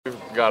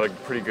got a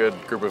pretty good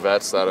group of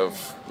vets that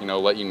have,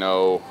 let you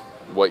know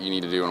what you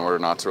need to do in order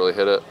not to really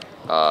hit it.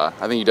 I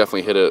think you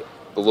definitely hit it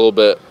a little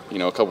bit, a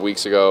couple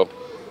weeks ago,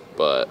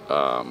 but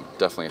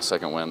definitely a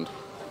second wind.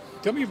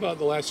 Tell me about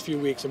the last few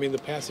weeks. I mean, the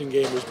passing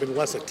game, there's been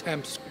less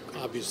attempts,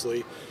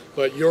 obviously,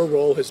 but your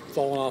role has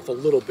fallen off a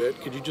little bit.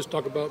 Could you just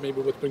talk about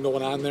maybe what's been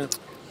going on there?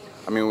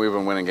 I mean, we've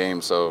been winning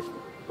games, so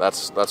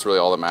that's really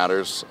all that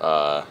matters.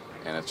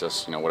 And it's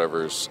just,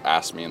 whatever's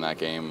asked me in that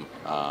game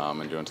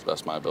and doing to the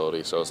best of my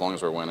ability. So as long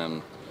as we're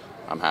winning,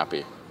 I'm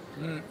happy.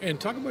 And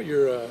talk about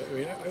your, I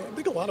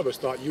think a lot of us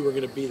thought you were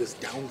going to be this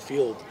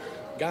downfield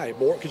guy,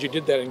 more because you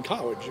did that in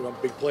college,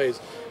 big plays.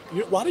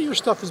 A lot of your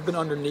stuff has been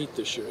underneath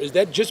this year. Is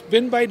that just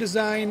been by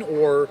design,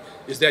 or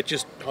is that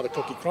just how the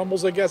cookie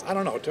crumbles, I guess? I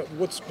don't know.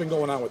 What's been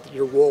going on with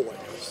your role, I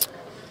guess?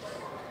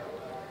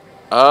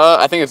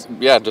 I think it's,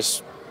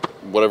 just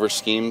whatever's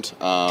schemed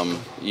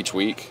each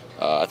week.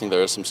 I think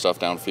there is some stuff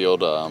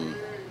downfield.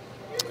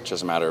 It's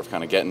just a matter of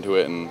kind of getting to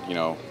it and,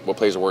 what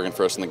plays are working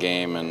for us in the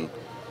game. And,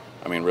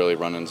 I mean, really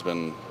running's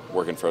been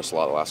working for us a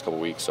lot the last couple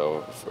of weeks,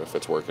 so if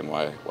it's working,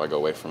 why go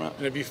away from it?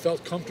 And have you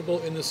felt comfortable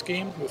in the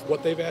scheme with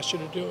what they've asked you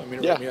to do? I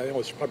Yeah. know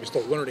it's probably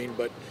still learning,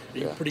 but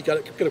you got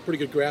a pretty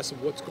good grasp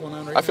of what's going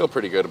on right now? I feel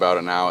pretty good about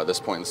it now at this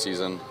point in the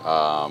season.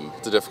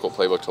 It's a difficult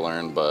playbook to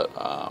learn, but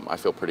I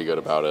feel pretty good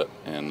about it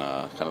and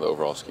kind of the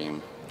overall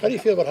scheme. How do you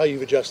feel about how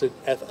you've adjusted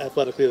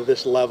athletically to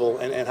this level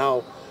and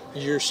how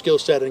your skill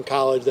set in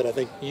college that I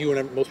think you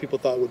and most people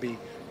thought would be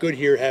good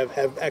here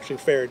have actually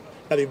fared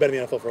now that you've been in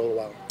the NFL for a little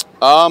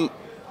while?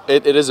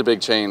 It is a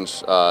big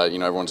change.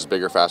 Everyone's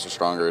bigger, faster,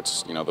 stronger.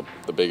 It's,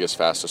 the biggest,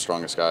 fastest,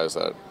 strongest guys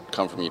that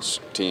come from each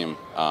team.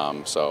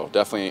 So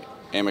definitely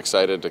am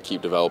excited to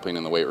keep developing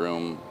in the weight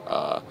room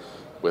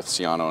with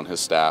Ciano and his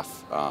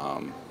staff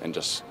and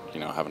just,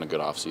 having a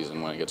good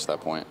offseason when it gets to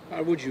that point.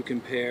 How would you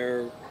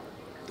compare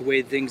the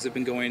way things have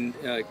been going,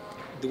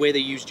 the way they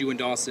used you and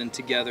Dawson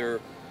together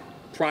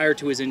prior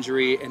to his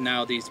injury and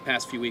now these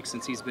past few weeks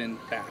since he's been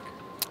back?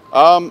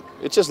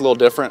 It's just a little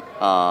different.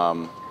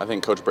 I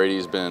think Coach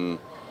Brady's been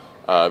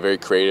very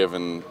creative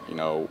in,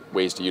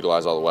 ways to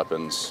utilize all the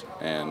weapons.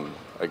 And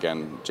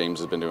again, James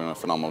has been doing a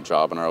phenomenal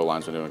job and our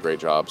O-line's been doing a great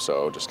job.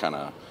 So just kind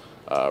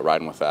of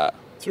riding with that.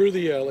 Through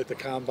the the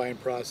combine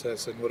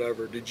process and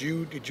whatever, did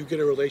you get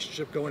a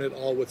relationship going at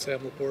all with Sam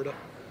Laporta?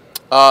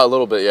 A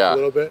little bit, yeah. A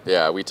little bit?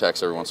 Yeah, we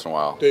text every once in a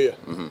while. Do you?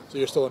 Mm-hmm. So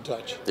you're still in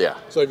touch? Yeah.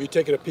 So have you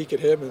taken a peek at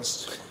him and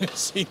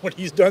seen what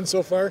he's done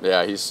so far?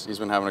 Yeah, he's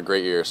been having a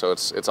great year, so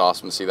it's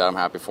awesome to see that. I'm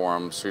happy for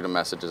him. Shoot him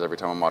messages every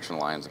time I'm watching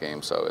the Lions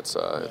game, so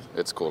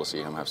it's cool to see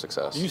him have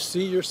success. Do you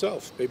see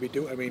yourself maybe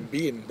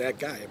being that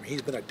guy? I mean,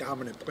 he's been a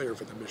dominant player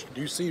for the mission.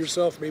 Do you see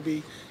yourself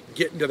maybe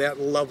getting to that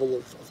level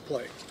of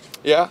play?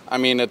 Yeah, I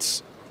mean,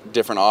 it's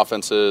different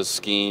offenses,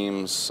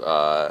 schemes,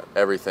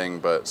 everything,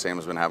 but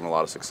Sam's been having a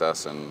lot of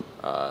success, and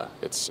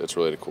it's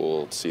really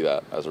cool to see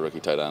that as a rookie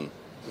tight end.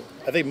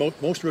 I think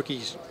most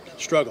rookies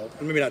struggle,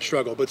 maybe not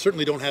struggle, but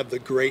certainly don't have the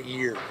great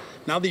year.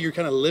 Now that you're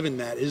kind of living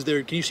that,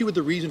 can you see what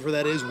the reason for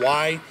that is?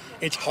 Why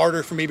it's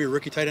harder for maybe a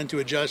rookie tight end to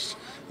adjust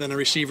than a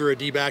receiver, a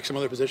D-back, some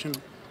other position?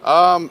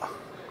 I'm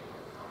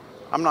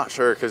not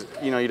sure because,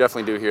 you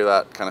definitely do hear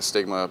that kind of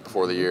stigma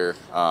before the year.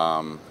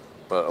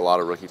 But a lot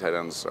of rookie tight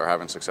ends are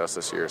having success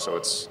this year, so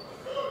it's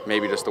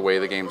maybe just the way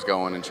the game's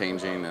going and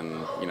changing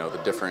and,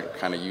 the different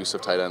kind of use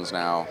of tight ends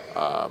now.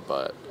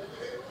 But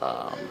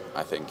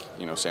I think,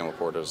 Sam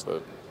Laporta is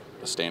the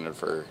standard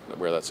for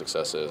where that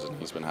success is, and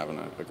he's been having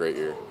a great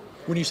year.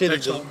 When you say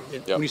that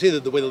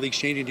the way the league's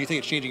changing, do you think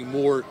it's changing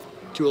more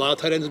to allow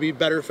tight ends to be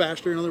better,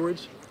 faster, in other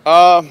words?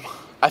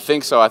 I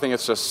think so. I think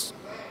it's just,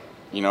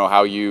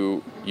 how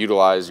you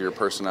utilize your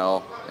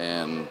personnel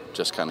and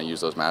just kind of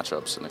use those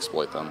matchups and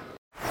exploit them.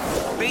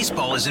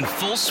 Baseball is in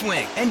full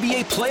swing.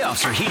 NBA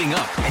playoffs are heating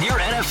up, and your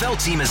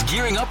NFL team is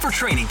gearing up for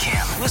training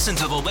camp. Listen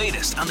to the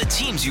latest on the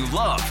teams you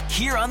love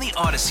here on the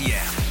Odyssey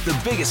app. The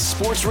biggest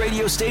sports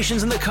radio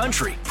stations in the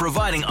country,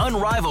 providing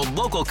unrivaled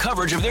local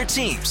coverage of their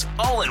teams,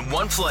 all in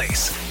one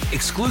place.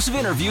 Exclusive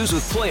interviews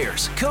with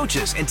players,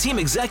 coaches, and team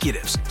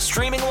executives,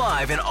 streaming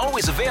live and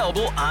always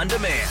available on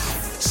demand.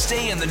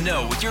 Stay in the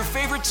know with your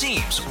favorite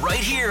teams right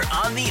here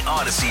on the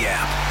Odyssey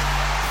app.